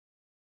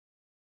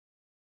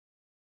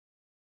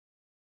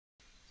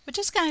We're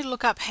just going to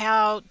look at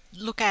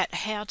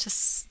how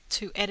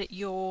to edit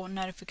your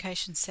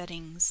notification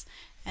settings,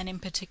 and in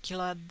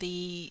particular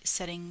the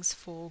settings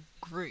for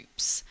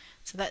groups.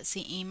 So that's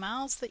the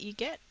emails that you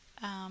get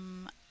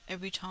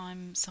every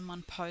time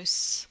someone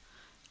posts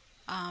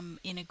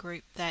in a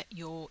group that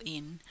you're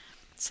in.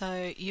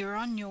 So you're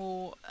on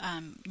your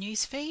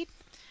news feed.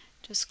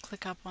 Just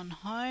click up on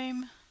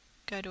home,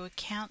 go to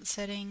account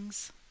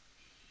settings,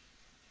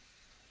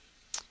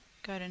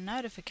 go to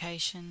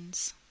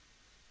notifications,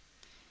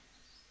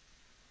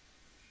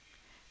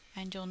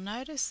 and you'll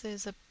notice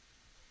there's a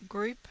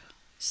group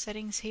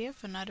settings here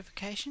for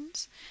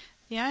notifications.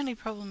 The only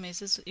problem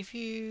is if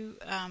you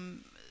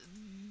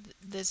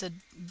there's a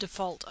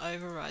default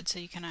override, so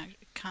you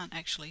can't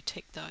actually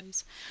tick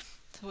those.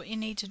 So what you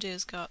need to do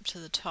is go up to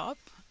the top,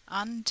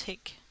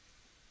 untick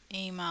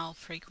email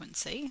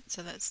frequency,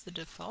 so that's the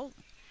default,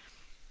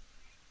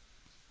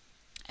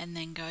 and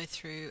then go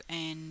through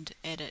and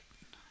edit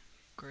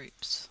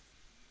groups.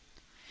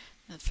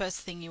 The first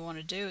thing you want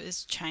to do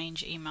is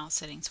change email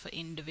settings for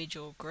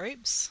individual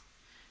groups.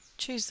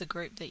 Choose the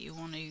group that you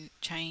want to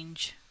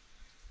change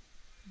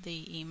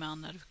the email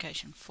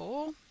notification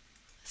for,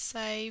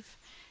 save,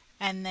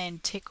 and then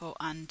tick or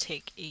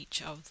untick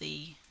each of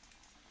the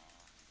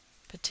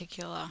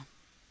particular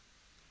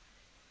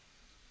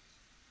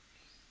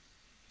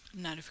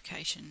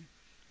notification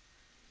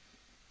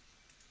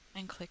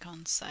and click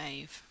on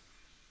save.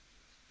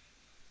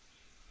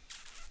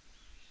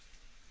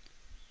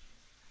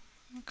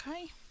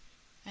 Okay,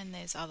 and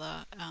there's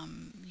other,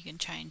 you can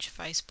change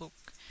Facebook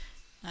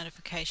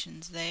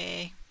notifications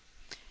there,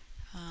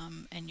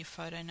 and your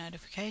photo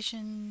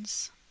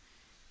notifications,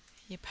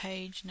 your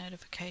page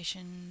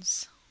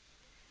notifications,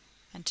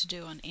 and to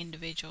do an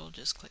individual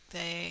just click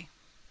there,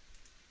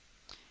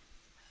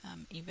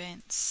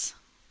 events,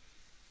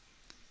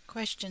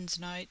 questions,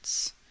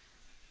 notes,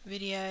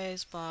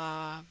 videos,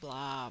 blah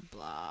blah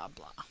blah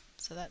blah.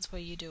 So that's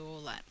where you do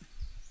all that.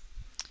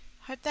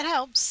 Hope that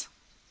helps.